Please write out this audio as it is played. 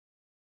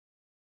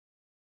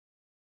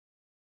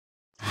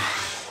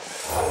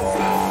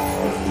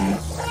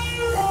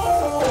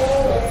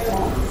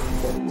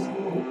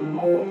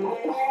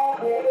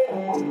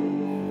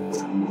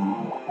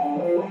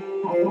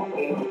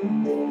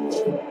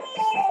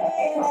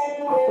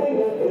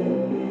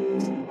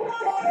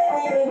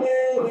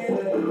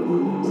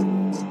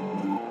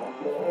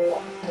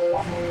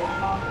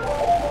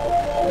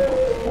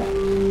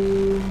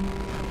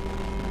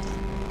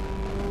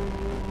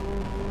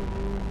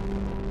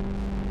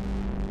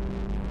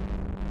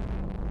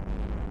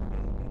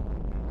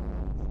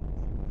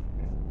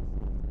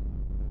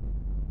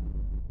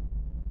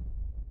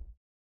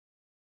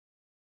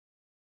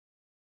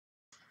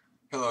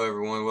Hello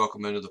everyone,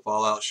 welcome into the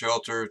Fallout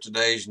Shelter.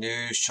 Today's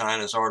news: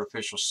 China's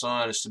artificial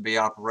sun is to be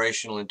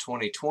operational in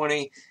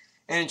 2020,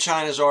 and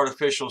China's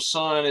artificial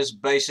sun is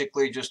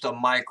basically just a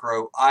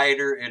micro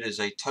ITER. It is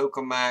a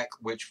tokamak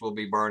which will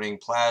be burning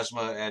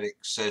plasma at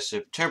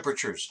excessive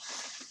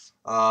temperatures.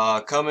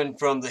 Coming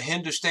from the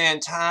Hindustan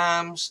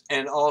Times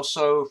and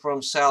also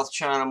from South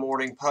China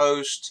Morning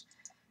Post,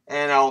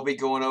 and I'll be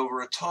going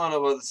over a ton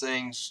of other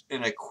things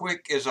in a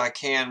quick as I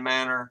can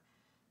manner.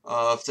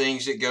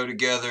 Things that go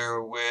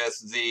together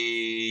with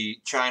the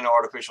China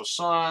artificial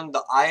sun,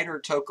 the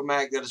ITER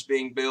tokamak that is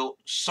being built,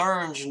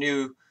 CERN's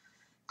new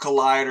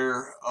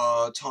collider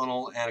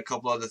tunnel, and a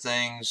couple other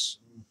things.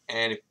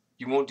 And if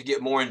you want to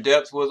get more in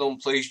depth with them,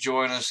 please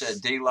join us at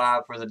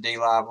DLive for the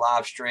DLive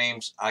live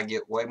streams. I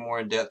get way more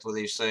in depth with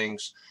these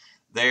things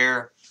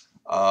there.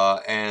 Now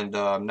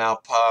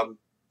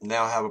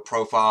have a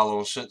profile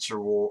on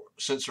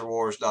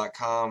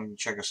censorwars.com.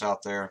 Check us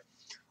out there.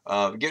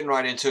 Getting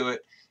right into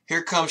it.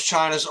 Here comes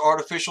China's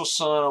artificial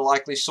sun, a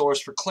likely source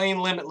for clean,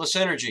 limitless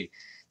energy.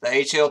 The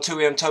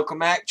HL2M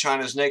tokamak,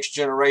 China's next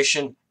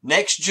generation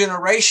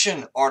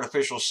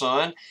artificial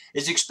sun,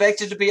 is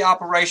expected to be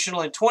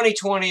operational in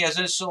 2020 as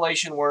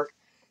installation work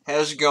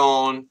has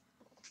gone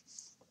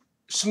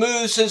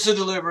smooth since the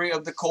delivery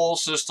of the coil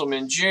system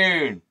in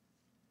June.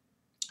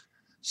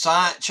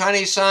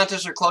 Chinese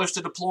scientists are close to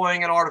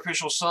deploying an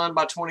artificial sun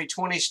by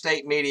 2020,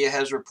 state media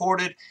has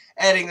reported,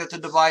 adding that the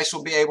device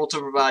will be able to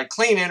provide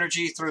clean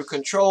energy through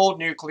controlled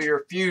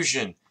nuclear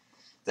fusion.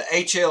 The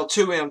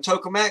HL2M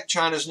tokamak,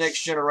 China's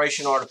next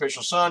generation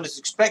artificial sun, is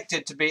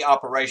expected to be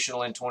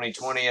operational in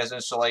 2020 as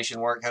installation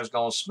work has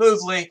gone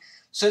smoothly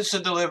since the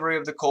delivery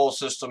of the coil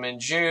system in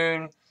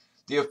June,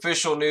 the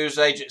official news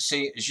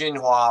agency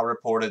Xinhua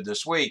reported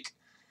this week.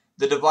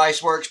 The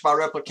device works by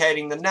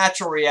replicating the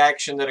natural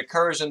reaction that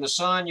occurs in the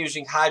sun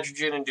using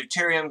hydrogen and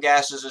deuterium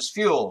gases as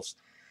fuels.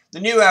 The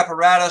new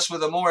apparatus,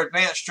 with a more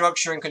advanced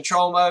structure and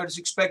control mode, is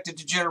expected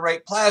to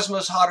generate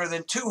plasmas hotter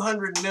than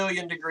 200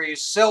 million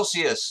degrees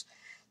Celsius.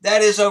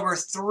 That is over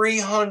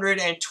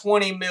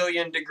 320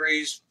 million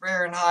degrees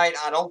Fahrenheit.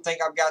 I don't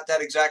think I've got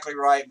that exactly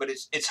right, but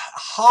it's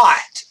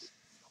hot.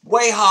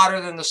 Way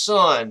hotter than the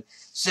sun,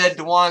 said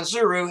Duan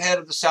Zuru, head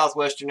of the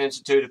Southwestern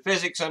Institute of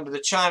Physics under the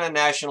China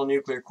National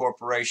Nuclear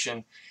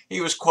Corporation. He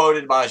was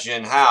quoted by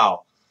Xinhua.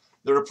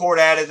 The report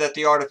added that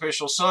the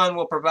artificial sun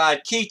will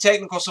provide key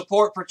technical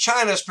support for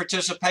China's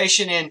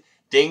participation in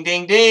ding,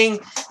 ding, ding,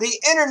 the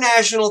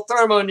International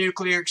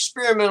Thermonuclear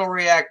Experimental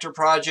Reactor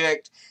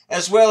Project,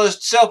 as well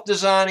as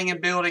self-designing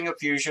and building of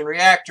fusion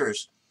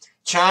reactors.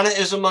 China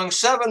is among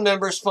 7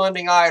 members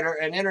funding ITER,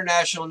 an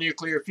international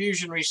nuclear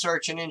fusion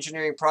research and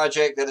engineering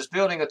project that is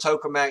building a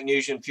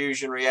tokamak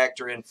fusion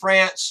reactor in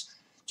France,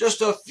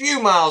 just a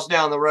few miles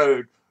down the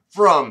road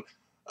from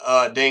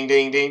ding,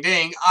 ding, ding,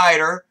 ding,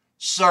 ITER,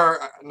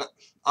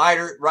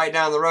 right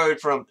down the road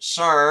from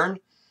CERN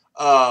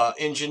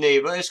in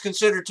Geneva, is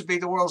considered to be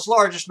the world's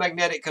largest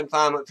magnetic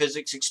confinement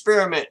physics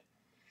experiment.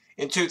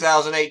 In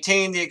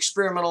 2018, the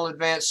experimental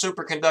advanced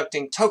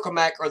superconducting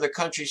tokamak, or the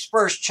country's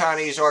first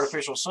Chinese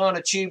artificial sun,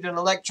 achieved an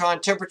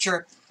electron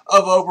temperature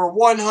of over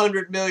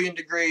 100 million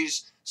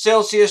degrees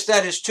Celsius,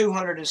 that is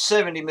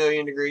 270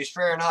 million degrees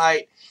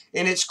Fahrenheit,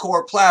 in its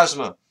core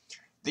plasma.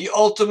 The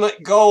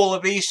ultimate goal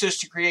of EAST is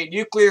to create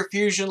nuclear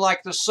fusion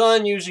like the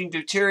sun using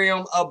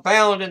deuterium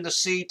abound in the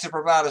sea to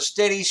provide a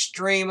steady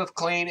stream of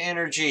clean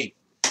energy.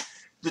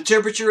 The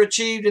temperature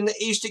achieved in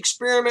the EAST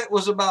experiment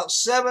was about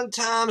 7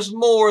 times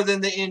more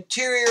than the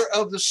interior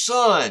of the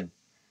sun,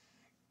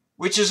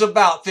 which is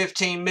about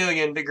 15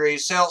 million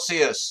degrees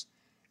Celsius.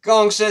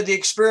 Gong said the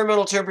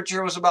experimental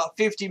temperature was about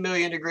 50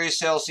 million degrees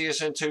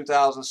Celsius in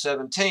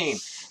 2017.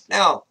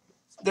 Now,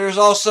 there's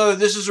also,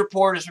 this is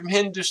reported from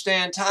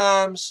Hindustan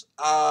Times.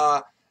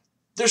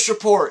 This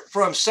report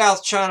from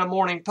South China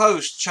Morning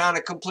Post,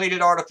 China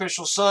completed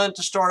artificial sun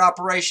to start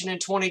operation in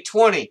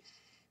 2020.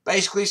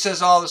 Basically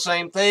says all the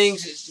same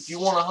things. If you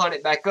want to hunt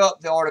it back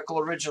up, the article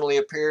originally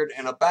appeared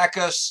in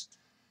Abacus.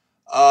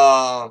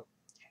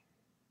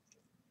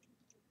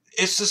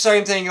 It's the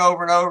same thing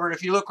over and over. And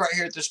if you look right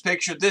here at this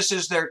picture, this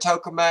is their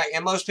tokamak.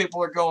 And most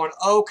people are going,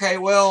 okay,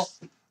 well,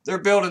 they're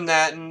building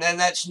that and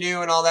that's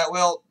new and all that.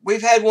 Well,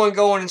 we've had one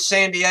going in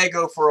San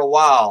Diego for a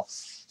while.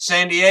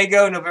 San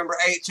Diego, November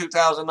 8,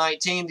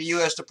 2019, the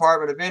U.S.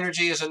 Department of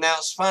Energy has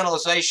announced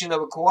finalization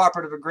of a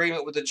cooperative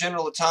agreement with the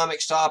General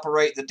Atomics to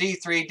operate the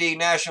D3D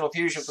National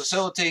Fusion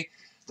Facility,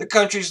 the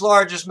country's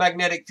largest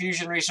magnetic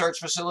fusion research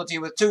facility,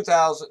 with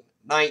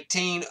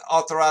 2019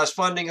 authorized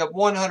funding of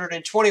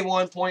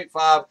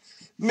 $121.5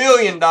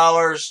 million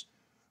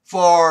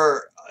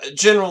for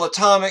General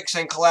Atomics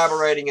and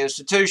collaborating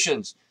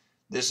institutions.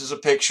 This is a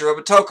picture of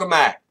a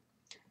tokamak.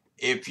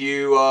 If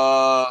you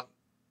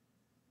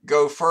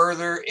go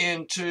further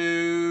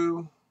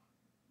into,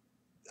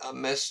 I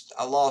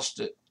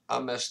lost it. I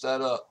messed that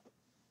up.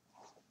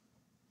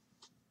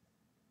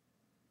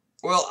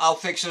 Well, I'll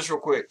fix this real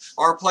quick.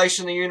 Our place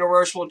in the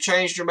universe will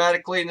change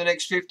dramatically in the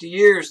next 50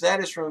 years.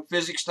 That is from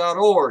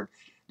physics.org.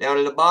 Down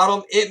in the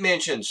bottom, it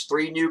mentions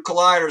 3 new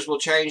colliders will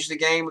change the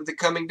game of the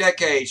coming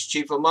decades.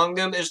 Chief among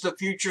them is the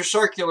Future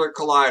Circular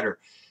Collider,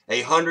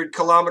 a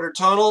 100-kilometer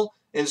tunnel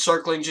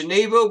encircling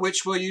Geneva,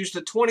 which will use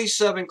the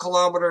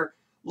 27-kilometer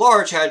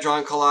Large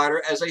Hadron Collider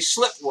as a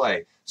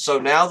slipway. So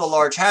now the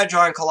Large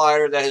Hadron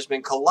Collider that has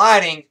been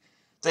colliding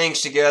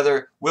things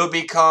together will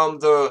become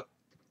the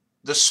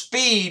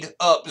speed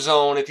up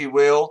zone, if you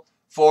will,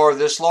 for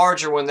this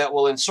larger one that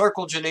will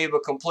encircle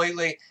Geneva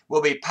completely,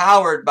 will be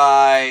powered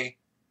by,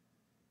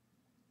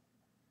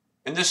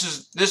 and this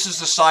is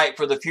the site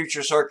for the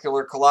Future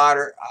Circular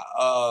Collider.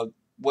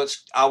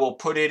 I will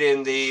put it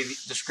in the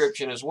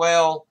description as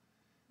well.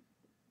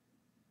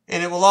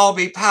 And it will all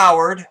be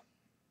powered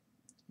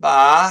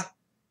by,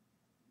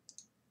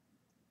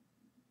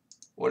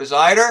 what is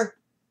ITER?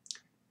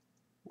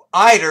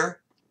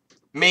 ITER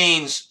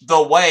means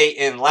the way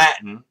in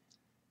Latin,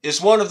 is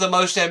one of the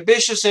most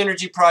ambitious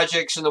energy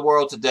projects in the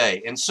world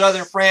today. In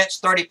southern France,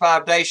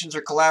 35 nations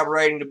are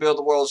collaborating to build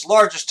the world's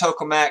largest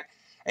tokamak,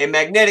 a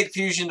magnetic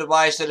fusion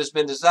device that has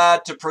been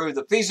designed to prove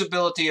the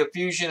feasibility of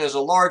fusion as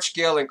a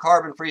large-scale and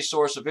carbon-free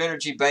source of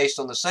energy based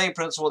on the same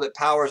principle that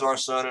powers our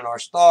sun and our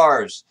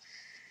stars.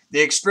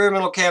 The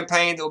experimental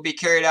campaign that will be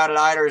carried out at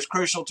ITER is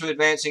crucial to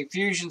advancing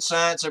fusion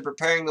science and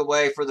preparing the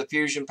way for the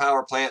fusion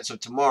power plants of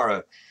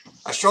tomorrow.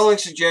 I strongly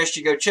suggest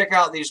you go check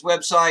out these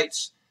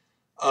websites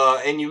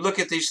and you look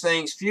at these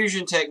things.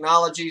 Fusion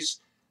technologies,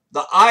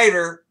 the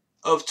ITER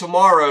of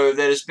tomorrow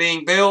that is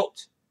being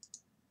built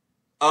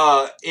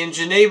in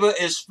Geneva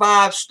is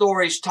 5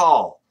 stories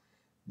tall.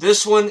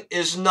 This one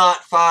is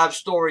not 5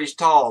 stories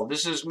tall.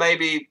 This is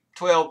maybe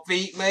 12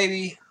 feet,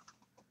 maybe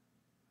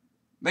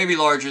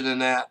larger than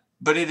that.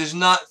 But it is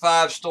not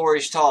 5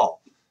 stories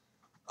tall.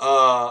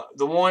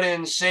 The one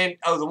in San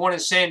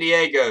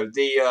Diego,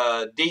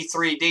 the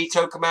D3D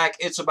tokamak,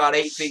 it's about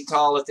 8 feet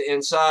tall at the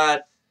inside.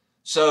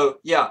 So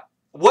yeah,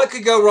 what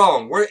could go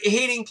wrong? We're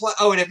heating.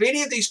 And if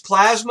any of these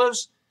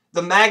plasmas,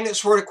 the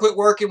magnets were to quit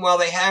working while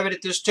they have it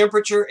at this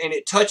temperature, and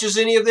it touches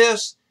any of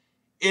this,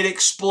 it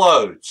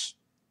explodes.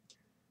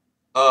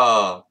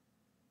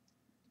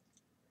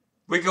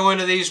 We go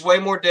into these way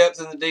more depth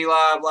in the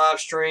D-Live live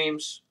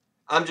streams.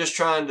 I'm just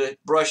trying to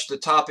brush the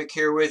topic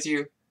here with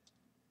you.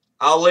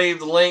 I'll leave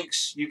the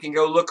links. You can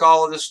go look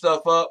all of this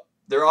stuff up.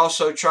 They're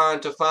also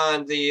trying to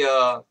find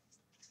the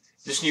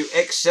this new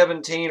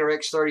X17 or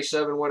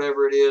X37,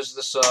 whatever it is,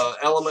 this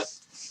element.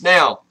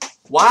 Now,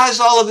 why is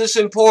all of this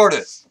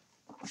important?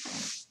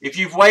 If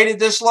you've waited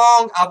this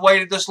long, I've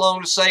waited this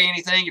long to say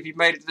anything if you've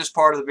made it to this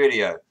part of the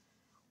video.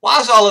 Why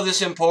is all of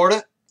this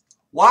important?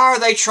 Why are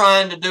they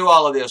trying to do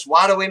all of this?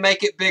 Why do we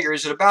make it bigger?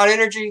 Is it about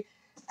energy?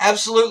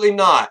 Absolutely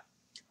not.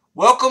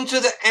 Welcome to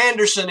the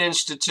Anderson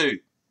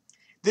Institute.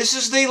 This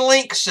is the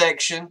link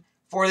section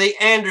for the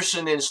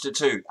Anderson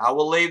Institute. I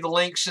will leave the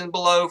links in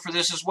below for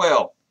this as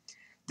well.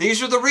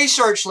 These are the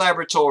research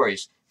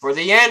laboratories for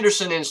the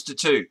Anderson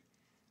Institute.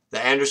 The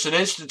Anderson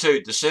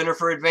Institute, the Center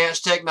for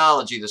Advanced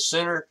Technology, the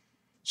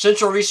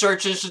Central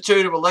Research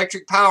Institute of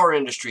Electric Power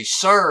Industry,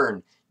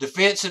 CERN,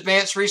 Defense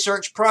Advanced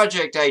Research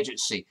Project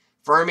Agency,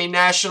 Fermi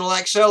National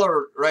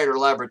Accelerator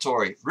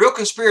Laboratory. Real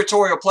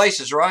conspiratorial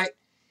places, right?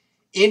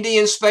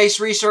 Indian Space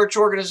Research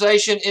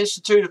Organization,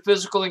 Institute of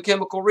Physical and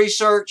Chemical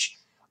Research,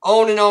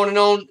 on and on and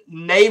on.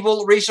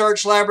 Naval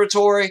Research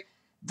Laboratory.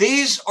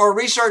 These are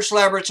research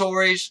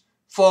laboratories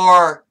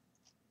for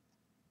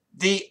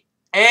the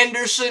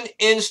Anderson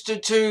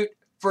Institute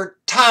for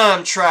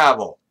Time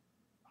Travel.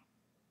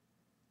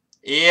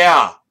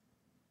 Yeah.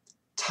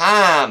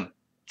 Time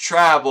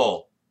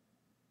travel.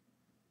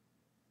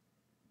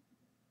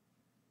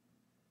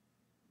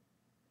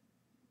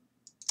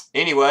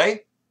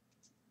 Anyway,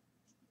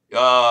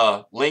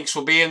 links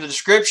will be in the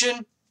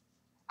description.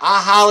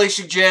 I highly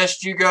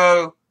suggest you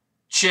go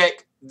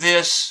check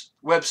this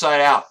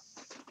website out.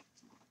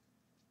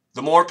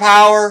 The more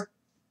power,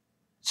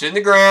 it's in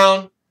the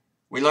ground.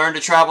 We learn to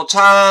travel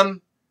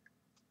time.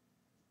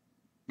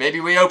 Maybe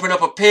we open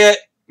up a pit.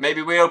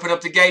 Maybe we open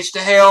up the gates to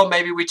hell.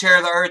 Maybe we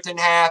tear the earth in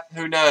half.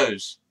 Who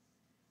knows?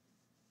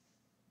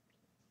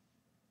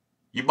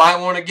 You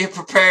might want to get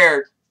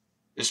prepared,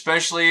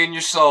 especially in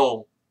your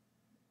soul.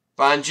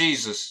 Find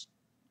Jesus.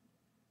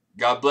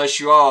 God bless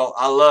you all.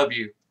 I love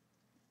you.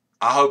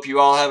 I hope you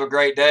all have a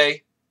great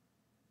day.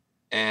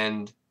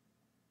 And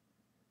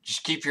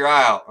just keep your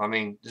eye out. I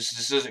mean,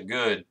 this isn't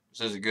good.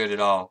 This isn't good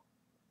at all.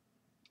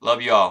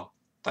 Love you all.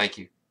 Thank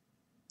you.